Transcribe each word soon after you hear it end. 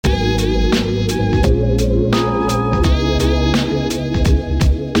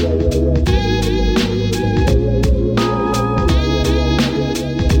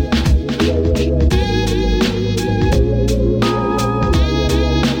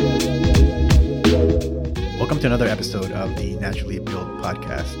to another episode of the Naturally Built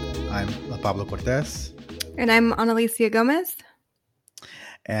podcast. I'm Pablo Cortez. And I'm Analicia Gomez.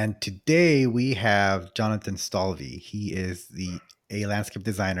 And today we have Jonathan Stalvey. He is a landscape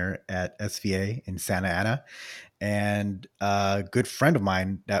designer at SVA in Santa Ana, and a good friend of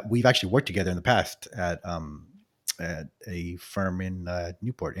mine that we've actually worked together in the past at a firm in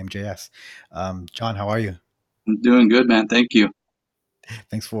Newport, MJS. John, how are you? I'm doing good, man. Thank you.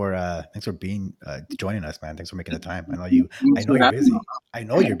 Thanks for being joining us, man. Thanks for making the time. I know you're busy. I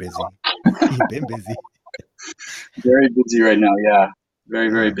know you're busy. You've been busy. Very busy right now. Yeah,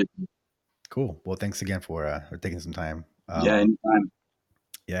 very busy. Cool. Well, thanks again for taking some time. Yeah, anytime.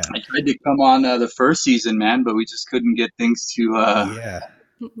 Yeah, I tried to come on the first season, man, but we just couldn't get things to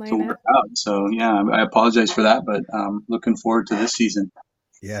work out. So yeah, I apologize for that, but looking forward to this season.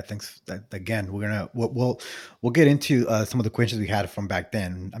 Yeah, thanks. Again, we'll get into some of the questions we had from back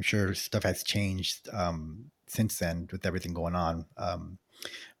then. I'm sure stuff has changed since then with everything going on.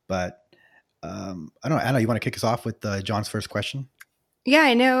 But I don't know, Anna, you want to kick us off with John's first question? Yeah,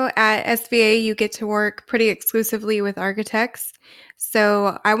 I know at SVA you get to work pretty exclusively with architects.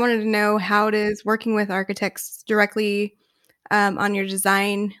 So I wanted to know, how does working with architects directly on your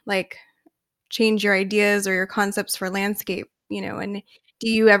design change your ideas or your concepts for landscape? And do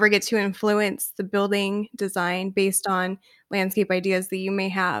you ever get to influence the building design based on landscape ideas that you may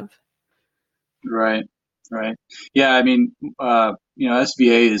have? Right. Yeah, I mein,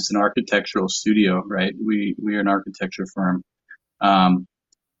 SVA is an architectural studio, right? We are an architecture firm,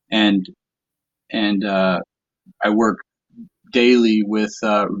 and I work daily with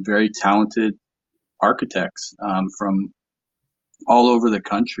very talented architects from all over the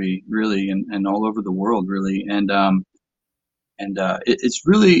country, really, and all over the world, really,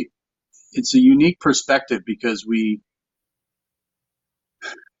 it's a unique perspective because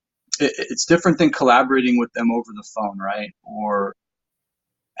it's different than collaborating with them over the phone, right? Or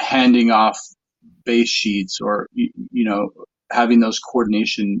handing off base sheets, or having those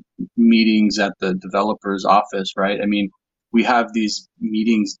coordination meetings at the developer's office, right? I mean, we have these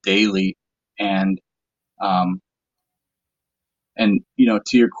meetings daily, and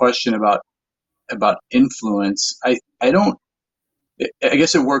to your question about influence, I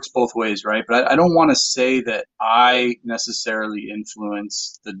guess it works both ways, right? But I don't want to say that I necessarily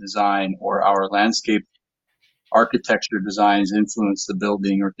influence the design, or our landscape architecture designs influence the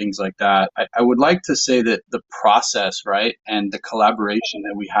building, or things like that. I would like to say that the process, right, and the collaboration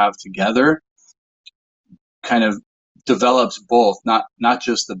that we have together kind of develops both, not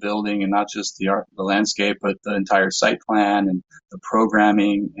just the building and not just the landscape, but the entire site plan and the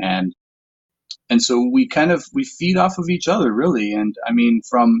programming, and so we feed off of each other, really. And I mean,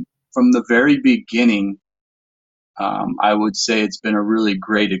 from the very beginning, I would say it's been a really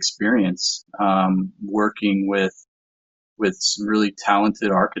great experience working with some really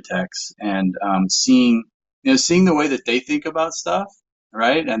talented architects, and seeing the way that they think about stuff,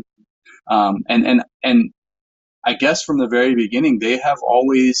 right? And I guess from the very beginning, they have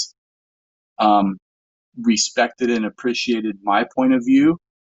always respected and appreciated my point of view.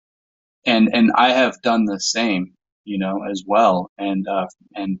 And I have done the same, as well.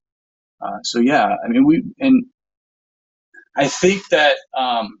 So yeah, I mean, I think that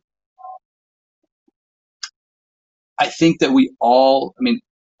we all, I mean,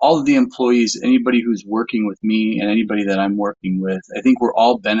 all of the employees, anybody who's working with me and anybody that I'm working with, I think we're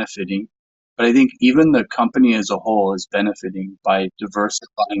all benefiting. But I think even the company as a whole is benefiting by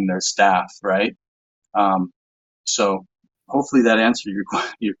diversifying their staff, right? So hopefully that answered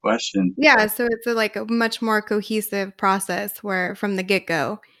your question. Yeah, so it's a much more cohesive process where from the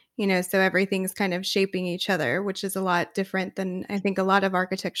get-go, so everything's kind of shaping each other, which is a lot different than I think a lot of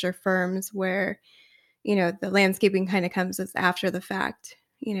architecture firms where, the landscaping kind of comes as after the fact,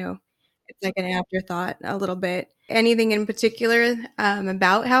 it's like an afterthought a little bit. Anything in particular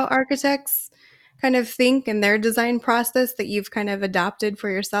about how architects kind of think and their design process that you've kind of adopted for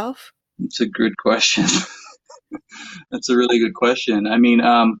yourself? It's a good question. That's a really good question. I mean,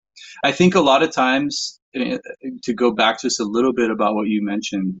 I think a lot of times, to go back just a little bit about what you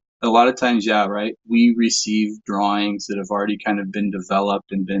mentioned, a lot of times, yeah, right, we receive drawings that have already kind of been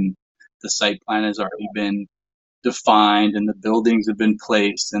developed, and the site plan has already been defined, and the buildings have been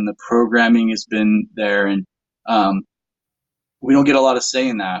placed, and the programming has been there, and we don't get a lot of say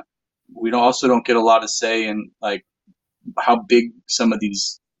in that. We also don't get a lot of say in how big some of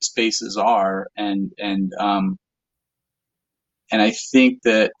these spaces are, and I think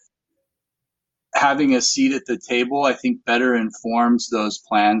that having a seat at the table, I think, better informs those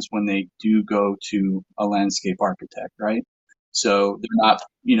plans when they do go to a landscape architect, right? So they're not,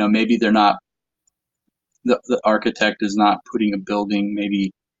 maybe they're not the architect is not putting a building,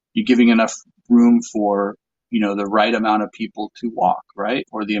 maybe you're giving enough room for, the right amount of people to walk, right?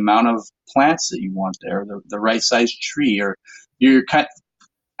 Or the amount of plants that you want there, the right size tree, or you're kind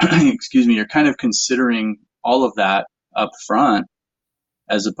excuse me, you're kind of considering all of that up front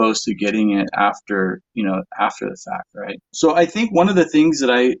as opposed to getting it after the fact, right? So I think one of the things that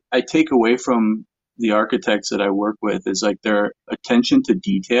I take away from the architects that I work with is like their attention to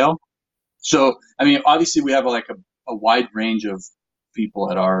detail. So, I mean, obviously we have like a wide range of people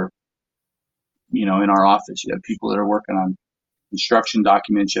at our, in our office. You have people that are working on construction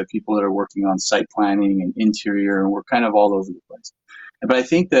documents. You have people that are working on site planning and interior, and we're kind of all over the place. But I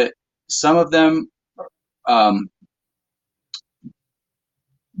think that some of them, um,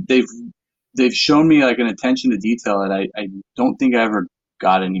 they've shown me like an attention to detail that I don't think I ever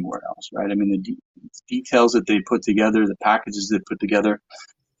got anywhere else, right? I mean, the details that they put together, the packages they put together,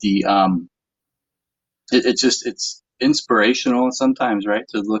 the it's inspirational sometimes, right?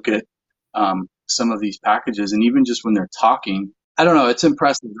 To look at some of these packages, and even just when they're talking, I don't know, it's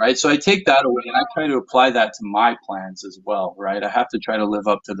impressive, right? So I take that away and I try to apply that to my plans as well, right? I have to try to live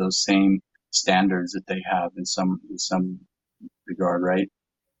up to those same standards that they have in some regard, right?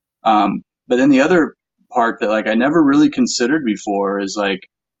 But then the other part that like I never really considered before is like,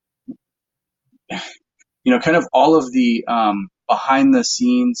 kind of all of the behind the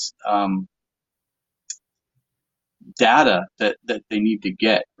scenes data that they need to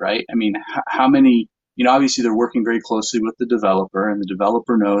get, right? I mean, how many, obviously they're working very closely with the developer, and the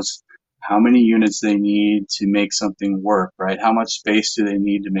developer knows how many units they need to make something work, right? How much space do they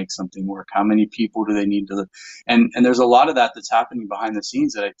need to make something work? How many people do they need to live? And there's a lot of that that's happening behind the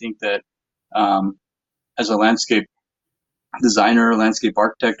scenes that I think that as a landscape designer, landscape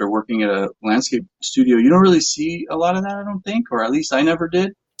architect, or working at a landscape studio, you don't really see a lot of that, I don't think, or at least I never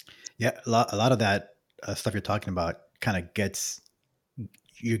did. Yeah, a lot of that stuff you're talking about kind of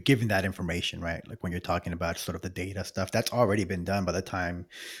you're giving that information, right? Like when you're talking about sort of the data stuff, that's already been done by the time,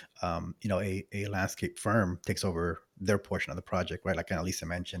 a landscape firm takes over their portion of the project, right? Like Lisa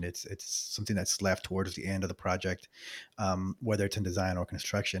mentioned, it's something that's left towards the end of the project, whether it's in design or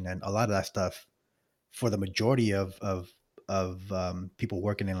construction, and a lot of that stuff, for the majority of people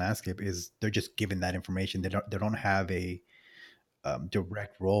working in landscape, is they're just given that information. They don't have a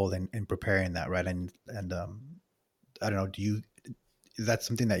direct role in preparing that, right? And I don't know, is that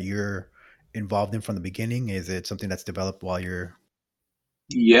something that you're involved in from the beginning? Is it something that's developed while you're?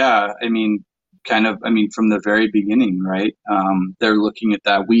 Yeah, I mean, from the very beginning, right? They're looking at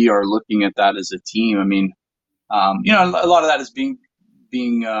that. We are looking at that as a team. I mean, a lot of that is being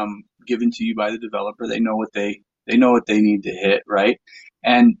given to you by the developer. They know what they need to hit, right?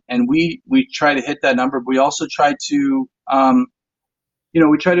 And we try to hit that number. But we also try to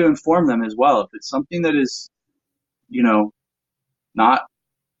we try to inform them as well. If it's something that is, not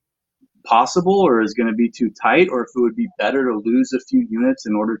possible or is going to be too tight, or if it would be better to lose a few units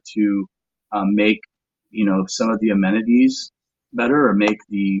in order to make, some of the amenities better, or make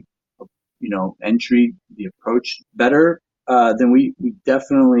the, the approach better, then we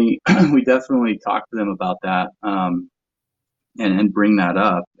definitely we definitely talk to them about that, and bring that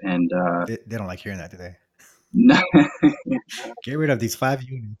up. And They don't like hearing that, do they? No. Get rid of these 5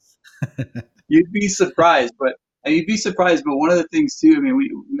 units. You'd be surprised, but one of the things too, I mean, we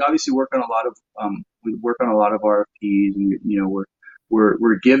obviously work on a lot of RFPs, and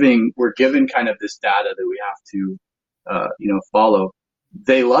we're given kind of this data that we have to follow.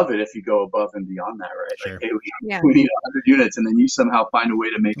 They love it if you go above and beyond that, right? Sure. Like, hey, we need 100 units, and then you somehow find a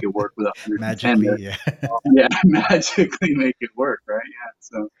way to make it work with 110. Magically, yeah. Yeah, magically make it work, right? Yeah.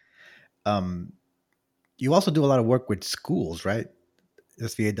 So, you also do a lot of work with schools, right?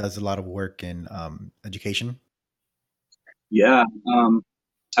 SVA does a lot of work in education. Yeah,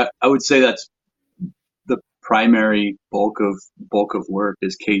 I would say that's the primary bulk of work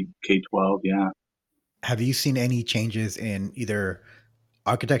is K-12. Yeah. Have you seen any changes in either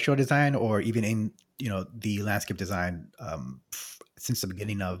architectural design or even in the landscape design since the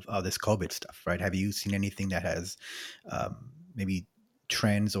beginning of this COVID stuff? Right? Have you seen anything that has maybe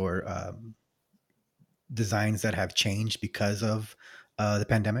trends or designs that have changed because of the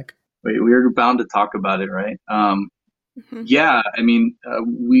pandemic? We're bound to talk about it, right? Mm-hmm. Yeah, I mean,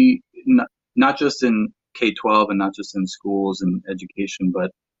 we not just in K-12 and not just in schools and education, but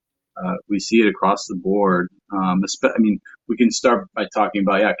we see it across the board. I mean, we can start by talking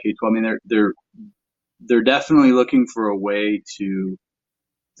about K-12. I mean, they're definitely looking for a way to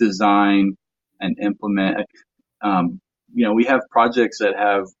design and implement. We have projects that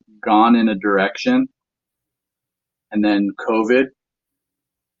have gone in a direction, and then COVID,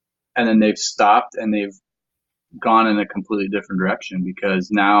 and then they've stopped and they've gone in a completely different direction, because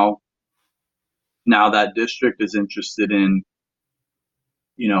now that district is interested in,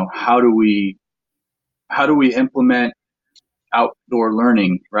 how do we implement outdoor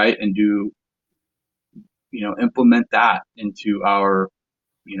learning, right? And implement that into our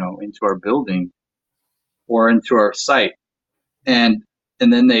building or into our site. And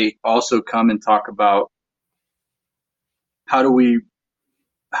then they also come and talk about how do we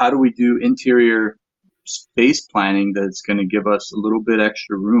do interior space planning that's going to give us a little bit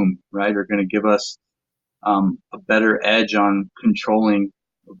extra room, right? Or going to give us a better edge on controlling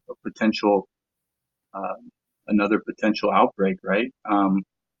a potential another potential outbreak, right?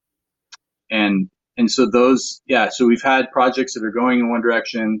 And so so we've had projects that are going in one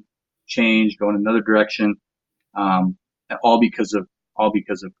direction, going another direction, all because of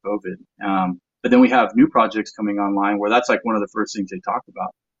COVID. But then we have new projects coming online where that's like one of the first things they talk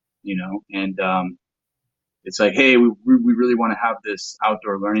about, and it's like, hey, we really want to have this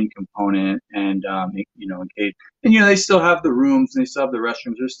outdoor learning component, and they still have the rooms and they still have the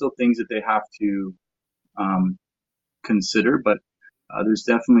restrooms. There's still things that they have to consider, but there's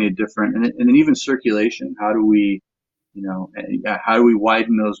definitely a different, and then even circulation. How do we, how do we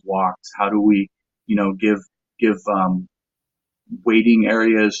widen those walks? How do we, give waiting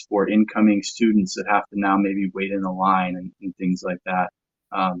areas for incoming students that have to now maybe wait in a line and things like that.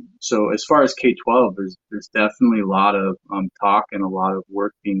 So as far as K-12, there's definitely a lot of talk and a lot of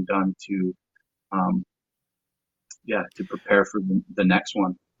work being done to prepare for the next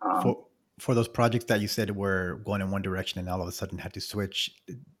one. For those projects that you said were going in one direction and all of a sudden had to switch,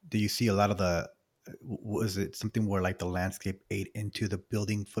 do you see a lot of was it something where like the landscape ate into the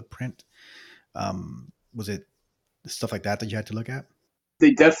building footprint? Was it stuff like that you had to look at?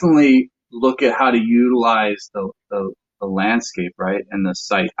 They definitely look at how to utilize the landscape, right, and the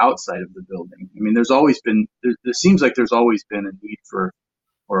site outside of the building. I mean, there seems like there's always been a need for,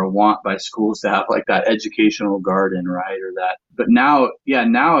 or a want by schools to have like that educational garden, right, or that. But now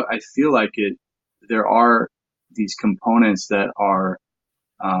I feel like there are these components that are,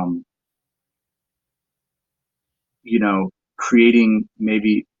 creating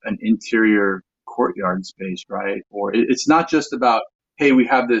maybe an interior courtyard space, right? Or it's not just about, hey, we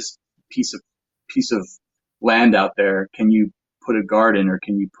have this piece of land out there. Can you put a garden, or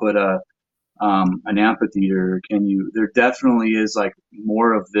can you put an amphitheater? There definitely is like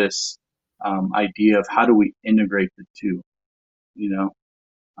more of this idea of how do we integrate the two,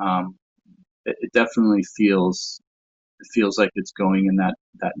 it definitely feels like it's going in that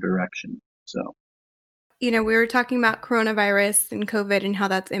direction. So. We were talking about coronavirus and COVID and how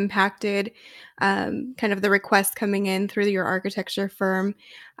that's impacted kind of the requests coming in through your architecture firm.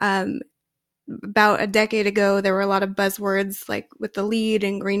 About a decade ago, there were a lot of buzzwords like with the LEED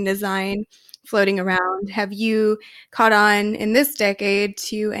and green design floating around. Have you caught on in this decade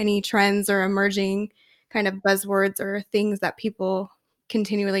to any trends or emerging kind of buzzwords or things that people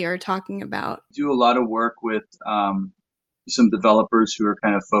continually are talking about? Do a lot of work with some developers who are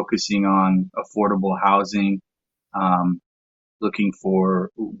kind of focusing on affordable housing,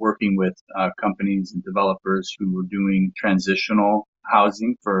 working with companies and developers who are doing transitional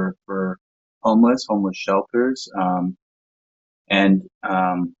housing for homeless shelters, and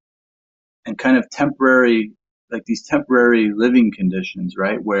kind of temporary, like these temporary living conditions,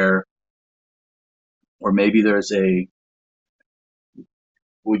 right? Or maybe there's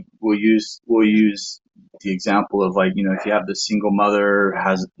we'll use the example of like, if you have the single mother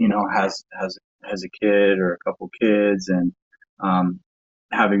has a kid or a couple kids and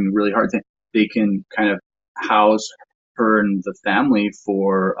having a really hard time, they can kind of house her and the family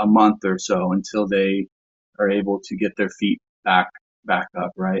for a month or so until they are able to get their feet back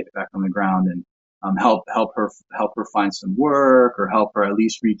up, right, back on the ground, and help her find some work, or help her at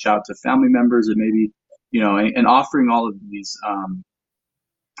least reach out to family members, and maybe, and offering all of these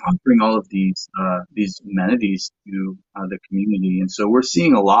these amenities to the community. And so we're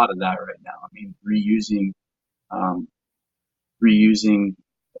seeing a lot of that right now. I mean, reusing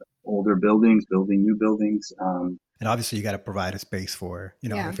older buildings, building new buildings. And obviously you got to provide a space for,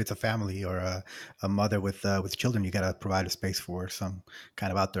 if it's a family or a mother with children, you got to provide a space for some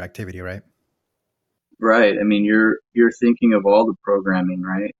kind of outdoor activity, right? Right. I mean, you're thinking of all the programming,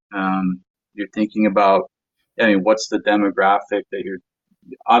 right? You're thinking about, what's the demographic that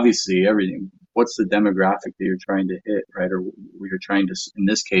obviously everything. What's the demographic that you're trying to hit, right? Or you're trying to, in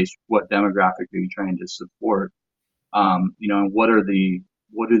this case, what demographic are you trying to support? And what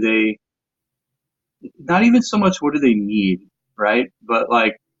do they, not even so much what do they need, right? But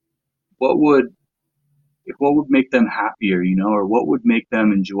like, what would make them happier, or what would make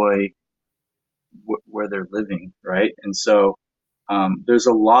them enjoy where they're living, right? And so there's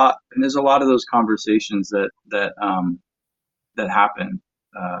a lot of those conversations that happen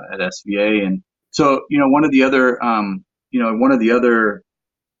at SVA. And so, one of the other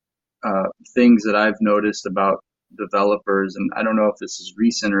things that I've noticed about developers, and I don't know if this is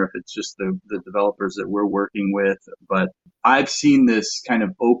recent or if it's just the developers that we're working with, but I've seen this kind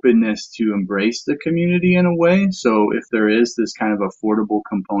of openness to embrace the community in a way. So if there is this kind of affordable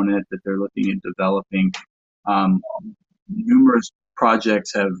component that they're looking at developing, numerous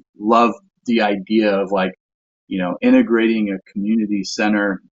projects have loved the idea of integrating a community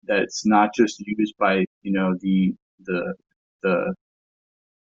center that's not just used by, the the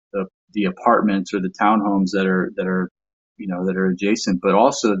the apartments or the townhomes that are adjacent, but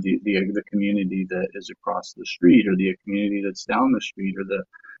also the community that is across the street, or the community that's down the street, or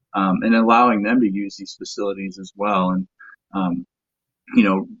and allowing them to use these facilities as well. And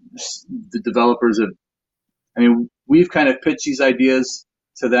the developers have, we've kind of pitched these ideas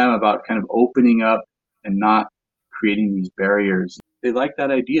to them about kind of opening up and not creating these barriers. They like that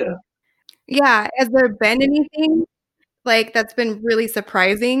idea. Yeah. Has there been anything that's been really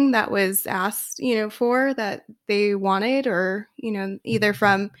surprising that was asked, for that they wanted, or, either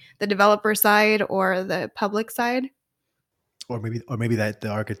from the developer side or the public side? Or maybe that the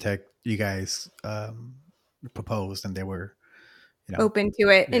architect you guys proposed and they were open to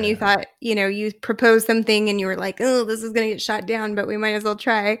it, and you thought, you proposed something and you were like, oh, this is going to get shot down, but we might as well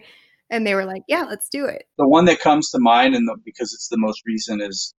try. And they were like, yeah, let's do it. The one that comes to mind, because it's the most recent,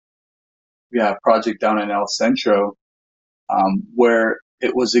 is a project down in El Centro, where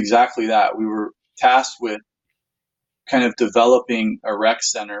it was exactly that. We were tasked with kind of developing a rec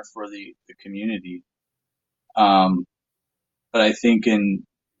center for the community. But I think in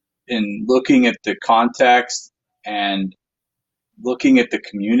looking at the context and looking at the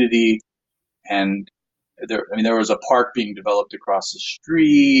community, and there was a park being developed across the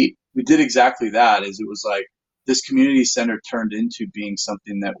street. We did exactly that. It was like this community center turned into being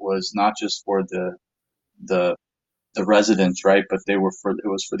something that was not just for the residents, right? But it was for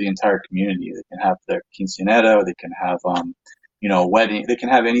the entire community. They can have their quinceañera, they can have a wedding, they can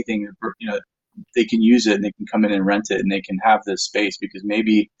have anything, they can use it and they can come in and rent it, and they can have this space, because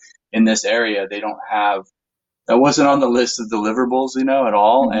maybe in this area they don't have, that wasn't on the list of deliverables, at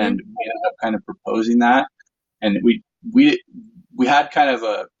all. Mm-hmm. And we ended up kind of proposing that, and we had kind of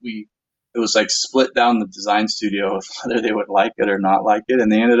it was like split down the design studio of whether they would like it or not like it,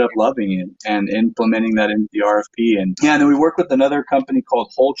 and they ended up loving it and implementing that into the RFP. And then we work with another company called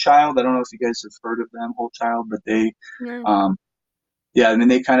Whole Child. I don't know if you guys have heard of them, Whole Child, but they,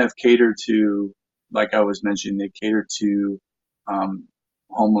 they kind of cater to, like I was mentioning, they cater to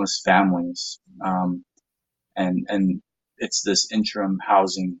homeless families. And it's this interim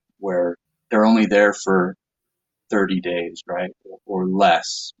housing where they're only there for 30 days, right? Or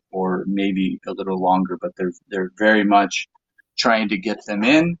less, or maybe a little longer, but they're very much trying to get them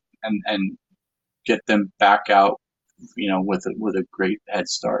in and get them back out, with a great head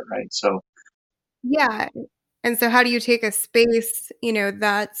start, right? So yeah. And so how do you take a space,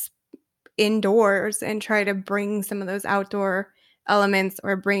 that's indoors, and try to bring some of those outdoor elements,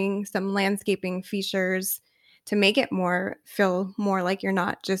 or bring some landscaping features to make it feel more like you're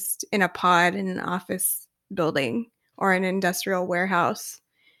not just in a pod in an office building or an industrial warehouse?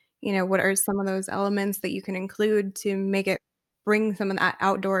 What are some of those elements that you can include to make it bring some of that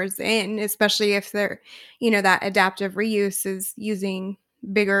outdoors in, especially if they're, that adaptive reuse is using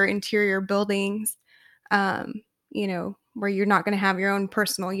bigger interior buildings, where you're not going to have your own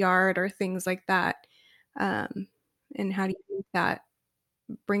personal yard or things like that. And how do you make that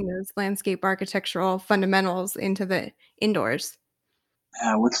bring those landscape architectural fundamentals into the indoors?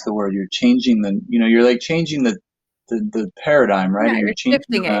 What's the word? You're changing you're like changing the paradigm, right? Yeah, you're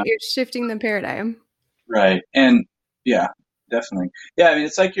shifting it. You're shifting the paradigm. Right. And yeah, definitely. Yeah.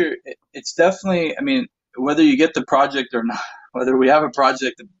 It's like it's definitely, whether you get the project or not, whether we have a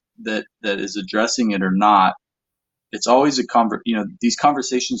project that is addressing it or not, it's always these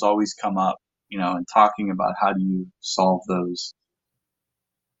conversations always come up, and talking about how do you solve those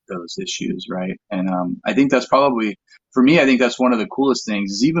issues, right? And I think that's probably, for me, I think that's one of the coolest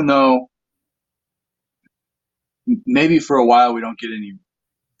things, is even though maybe for a while we don't get any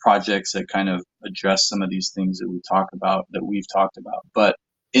projects that kind of address some of these things that we've talked about, but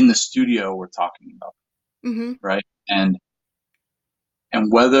in the studio we're talking about, mm-hmm. right? And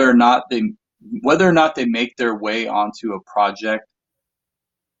whether or not they make their way onto a project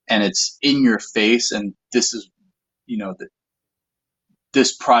and it's in your face, and this is,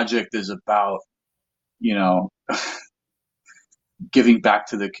 this project is about, giving back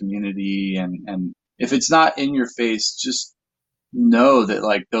to the community, and if it's not in your face, just know that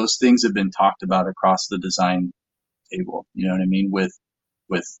like those things have been talked about across the design table. You know what I mean? With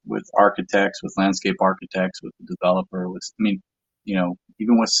architects, with landscape architects, with the developer, with, I mean,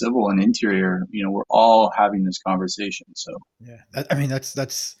 even with civil and interior, we're all having this conversation. So Yeah, I mean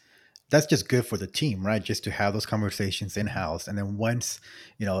that's just good for the team, right? Just to have those conversations in house, and then once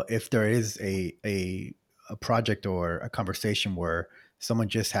if there is a project or a conversation where someone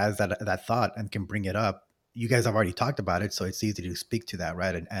just has that thought and can bring it up, you guys have already talked about it, so it's easy to speak to that,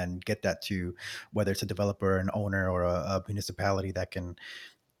 right? And get that to whether it's a developer, an owner, or a municipality that can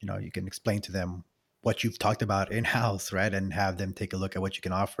you can explain to them what you've talked about in house, right? And have them take a look at what you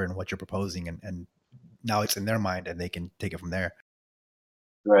can offer and what you're proposing, and now it's in their mind and they can take it from there.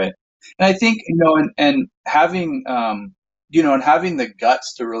 right. And I think, and having, and having the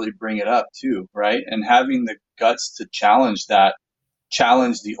guts to really bring it up too, right? And having the guts to challenge the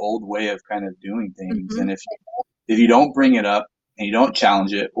old way of kind of doing things. Mm-hmm. And if you don't bring it up and you don't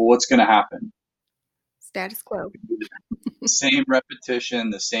challenge it, well, what's going to happen? Status quo. The same repetition,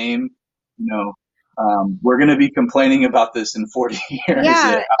 the same, we're going to be complaining about this in 40 years.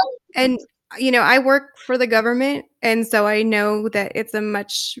 Yeah. And, I work for the government, and so I know that it's a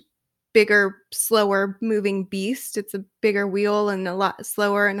much bigger, slower moving beast. It's a bigger wheel and a lot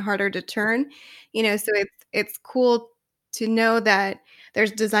slower and harder to turn. So it's cool to know that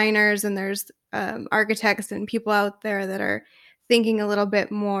there's designers and there's architects and people out there that are thinking a little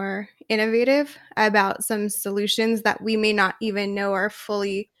bit more innovative about some solutions that we may not even know are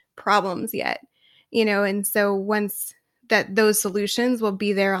fully problems yet. And so once that those solutions will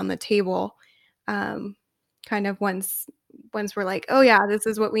be there on the table, kind of once we're like, oh yeah, this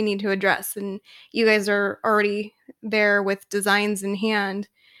is what we need to address, and you guys are already there with designs in hand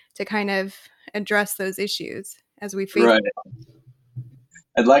to kind of address those issues as we face right.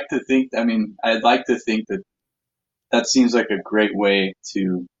 I'd like to think that that seems like a great way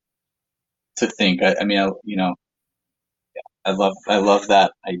to think. I mean, I love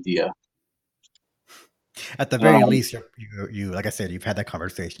that idea. At the very least, you like I said, you've had that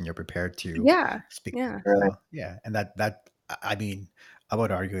conversation. You're prepared to speak. Yeah. So, yeah, and that I mean, I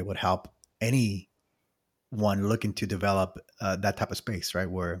would argue it would help anyone looking to develop that type of space, right?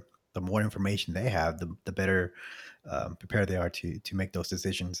 Where the more information they have, the better prepared they are to make those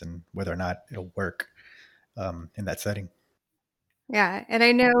decisions and whether or not it'll work in that setting. Yeah, and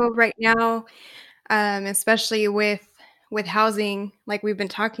I know right now, especially with housing, like we've been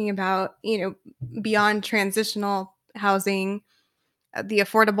talking about, beyond transitional housing, the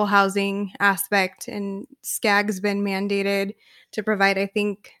affordable housing aspect, and SCAG's been mandated to provide, I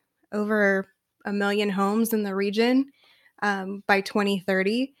think, over 1 million homes in the region by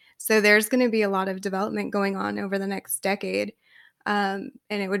 2030. So there's going to be a lot of development going on over the next decade, and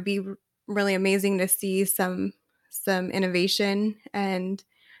it would be really amazing to see some innovation and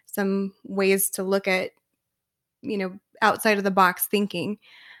some ways to look at outside of the box thinking.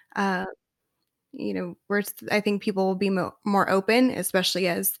 Uh, I think people will be more open, especially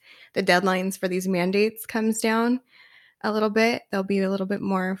as the deadlines for these mandates comes down a little bit. They'll be a little bit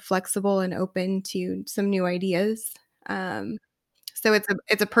more flexible and open to some new ideas. So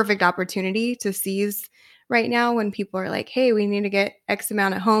it's a perfect opportunity to seize right now when people are like, "Hey, we need to get X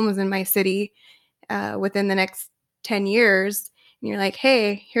amount of homes in my city within the next 10 years." And you're like,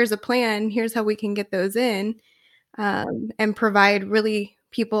 "Hey, here's a plan. Here's how we can get those in and provide really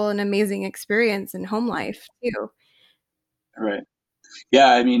people an amazing experience in home life too." Right. Yeah.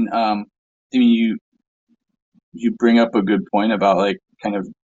 I mean, you bring up a good point about like kind of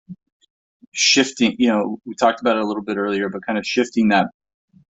shifting. We talked about it a little bit earlier, but kind of shifting that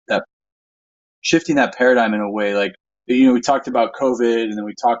paradigm in a way. Like, we talked about COVID, and then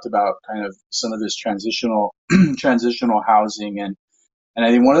we talked about kind of some of this transitional housing, and I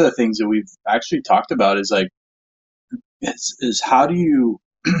think one of the things that we've actually talked about is like is how do you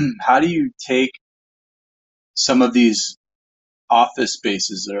how do you take some of these office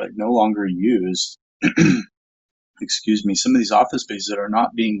spaces that are like no longer used excuse me, some of these office spaces that are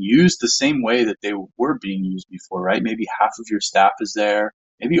not being used the same way that they were being used before, right? Maybe half of your staff is there,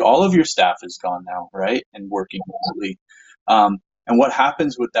 maybe all of your staff is gone now, right? And working remotely. And what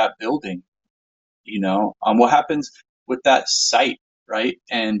happens with that building? What happens with that site, right?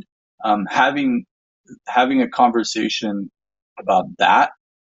 And having a conversation about that.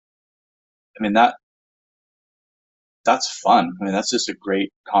 I mean, that's fun. I mean, that's just a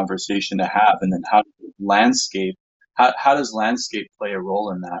great conversation to have. And then how does landscape play a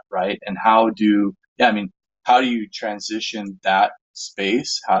role in that, right? And how do you transition that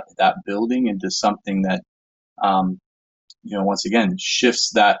space, that building into something that once again,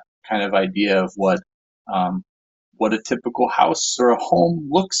 shifts that kind of idea of what a typical house or a home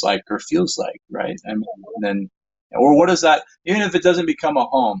looks like or feels like, right? And then, or what is that? Even if it doesn't become a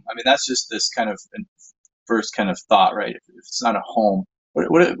home, I mean, that's just this kind of first kind of thought, right? If it's not a home,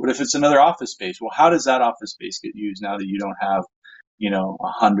 what if it's another office space? Well, how does that office space get used now that you don't have,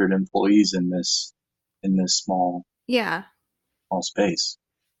 100 employees in this small Yeah. space?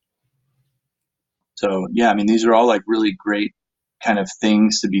 So yeah, I mean, these are all like really great kind of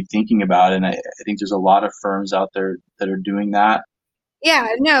things to be thinking about, and I think there's a lot of firms out there that are doing that. Yeah,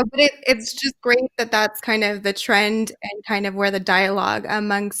 no, but it's just great that that's kind of the trend and kind of where the dialogue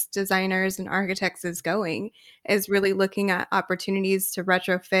amongst designers and architects is going, is really looking at opportunities to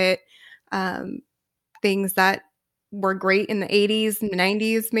retrofit things that were great in the 80s and the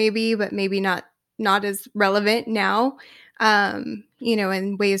 90s maybe, but maybe not as relevant now. And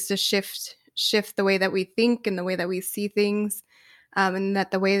ways to shift the way that we think and the way that we see things, and that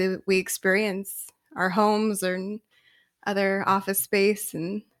the way that we experience our homes or other office space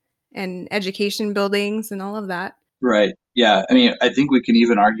and education buildings and all of that. Right. Yeah. I mean, I think we can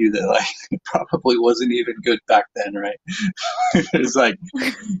even argue that like it probably wasn't even good back then, right? It's like, you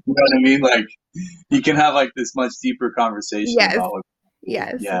know what I mean? Like you can have like this much deeper conversation Yes. about what,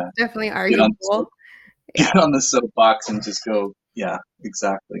 Yes. yeah, Definitely arguable. get on the soapbox and just go, yeah,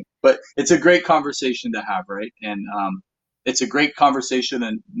 exactly. But it's a great conversation to have, right? And it's a great conversation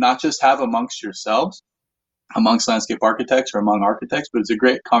and not just have amongst yourselves, amongst landscape architects or among architects, but it's a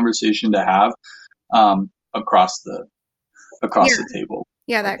great conversation to have across the table.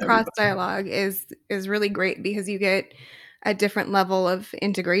 Yeah, that cross dialogue is really great because you get a different level of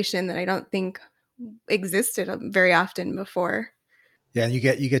integration that I don't think existed very often before. Yeah, and you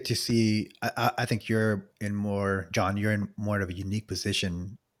get to see. I think you're in more, John. You're in more of a unique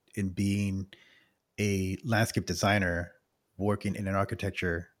position in being a landscape designer working in an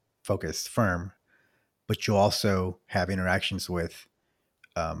architecture focused firm, but you also have interactions with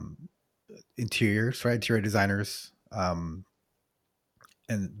interiors, right? Interior designers, and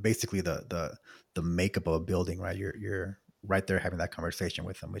basically the makeup of a building, right? You're right there having that conversation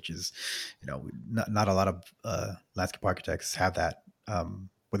with them, which is, not a lot of landscape architects have that,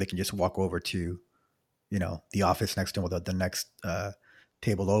 where they can just walk over to, the office next to them or the next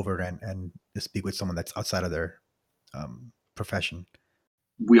table over and just speak with someone that's outside of their profession.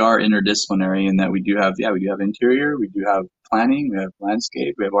 We are interdisciplinary in that we do have interior, we do have planning, we have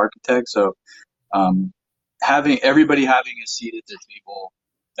landscape, we have architects. So everybody having a seat at the table,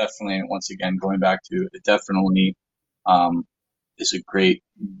 definitely, once again, going back to it, definitely is a great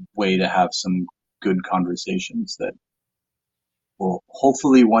way to have some good conversations that will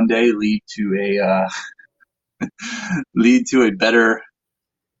hopefully one day lead to a better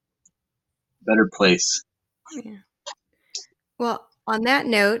place. Yeah. Well, on that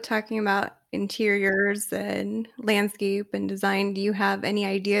note, talking about interiors and landscape and design, do you have any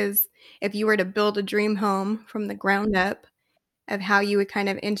ideas if you were to build a dream home from the ground up of how you would kind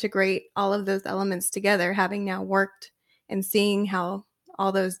of integrate all of those elements together, having now worked and seeing how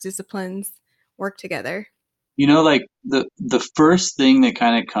all those disciplines work together? Like the first thing that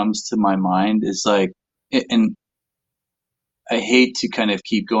kind of comes to my mind is like, and I hate to kind of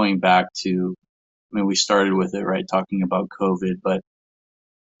keep going back to, I mean, we started with it, right, talking about COVID, but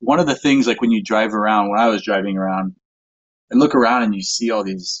one of the things, like when you drive around, when I was driving around and look around and you see all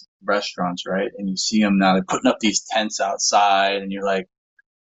these restaurants, right, and you see them now, they're putting up these tents outside and you're like,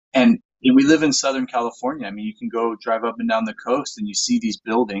 and we live in Southern California. I mean, you can go drive up and down the coast and you see these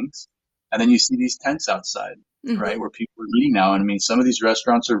buildings and then you see these tents outside, right, where people are eating now. And I mean, some of these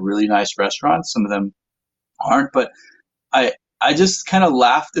restaurants are really nice restaurants. Some of them aren't, but I just kind of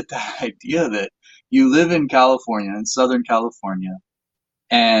laughed at that idea that you live in California, in Southern California,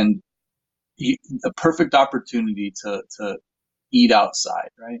 and the perfect opportunity to eat outside,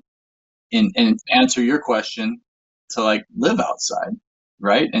 right? And answer your question, to like live outside,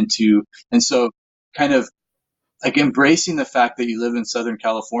 right? And so kind of like embracing the fact that you live in Southern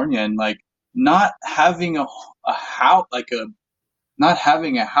California and like not having a house, not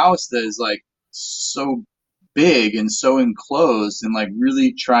having a house that is like so big and so enclosed, and like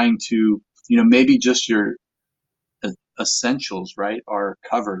really trying to, maybe just your essentials, right, are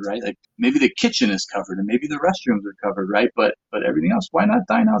covered, right? Like maybe the kitchen is covered and maybe the restrooms are covered, right? But everything else, why not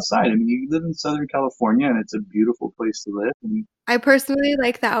dine outside? I mean, you live in Southern California and it's a beautiful place to live. And I personally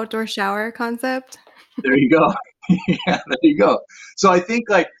like the outdoor shower concept. there you go. Yeah, there you go. So I think,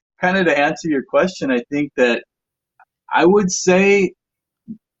 like, kind of to answer your question, I think that I would say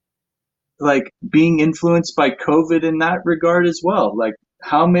like being influenced by COVID in that regard as well. Like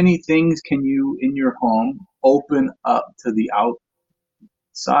how many things can you in your home open up to the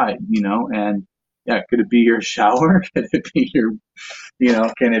outside, and yeah, could it be your shower? Could it be your,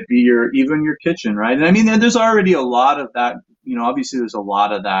 can it be even your kitchen, right? And I mean, there's already a lot of that, obviously there's a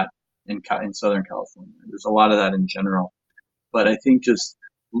lot of that in Southern California. There's a lot of that in general. But I think just,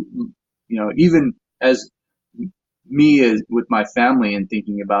 even as me with my family and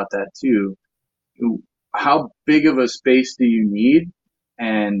thinking about that too, how big of a space do you need,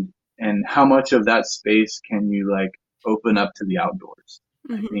 and how much of that space can you like open up to the outdoors?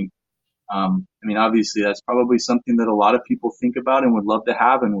 Mm-hmm. I think, obviously that's probably something that a lot of people think about and would love to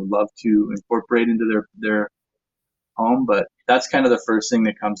have and would love to incorporate into their home, but that's kind of the first thing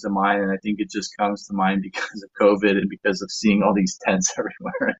that comes to mind. And I think it just comes to mind because of COVID and because of seeing all these tents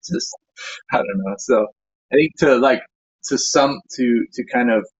everywhere. It's just, I don't know. So I think to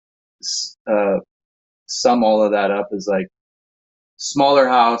kind of sum all of that up is like smaller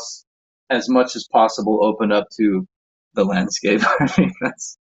house, as much as possible, open up to the landscape. I mean,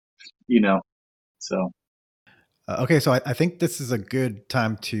 that's, so. Okay. So I think this is a good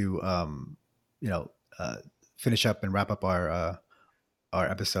time to, finish up and wrap up our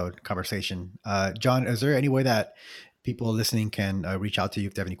episode conversation. John, is there any way that people listening can reach out to you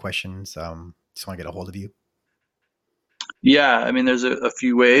if they have any questions? Just want to get a hold of you. Yeah, I mean, there's a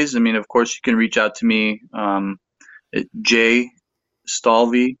few ways. I mean, of course, you can reach out to me at J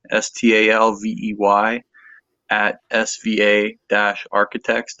Stalvey, STALVEY, at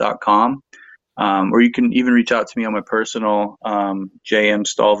sva-architects.com. Or you can even reach out to me on my personal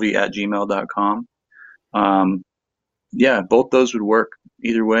jmstalvey@gmail.com. Yeah, both those would work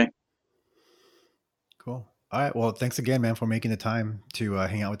either way. Cool. All right. Well, thanks again, man, for making the time to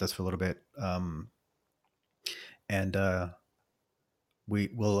hang out with us for a little bit. And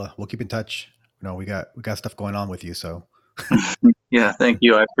we'll keep in touch. We got stuff going on with you, so. Yeah, thank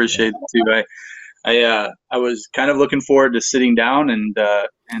you. I appreciate it too. I was kind of looking forward to sitting down and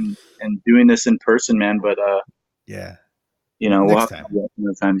doing this in person, man. But yeah, we'll have to do that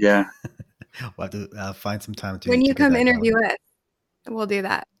another time. Yeah, we'll have to find some time to. When you come interview us, we'll do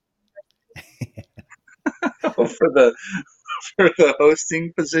that. For the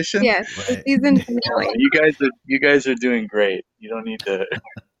hosting position. Yes, right. Season finale. You guys are doing great. You don't need to.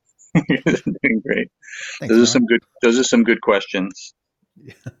 You're doing great. Thanks, those are some good questions.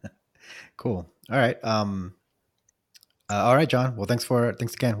 Cool. All right. All right, John. Well, thanks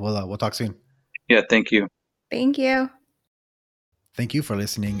again. We'll talk soon. Yeah. Thank you. Thank you. Thank you for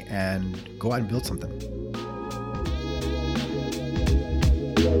listening, and go out and build something.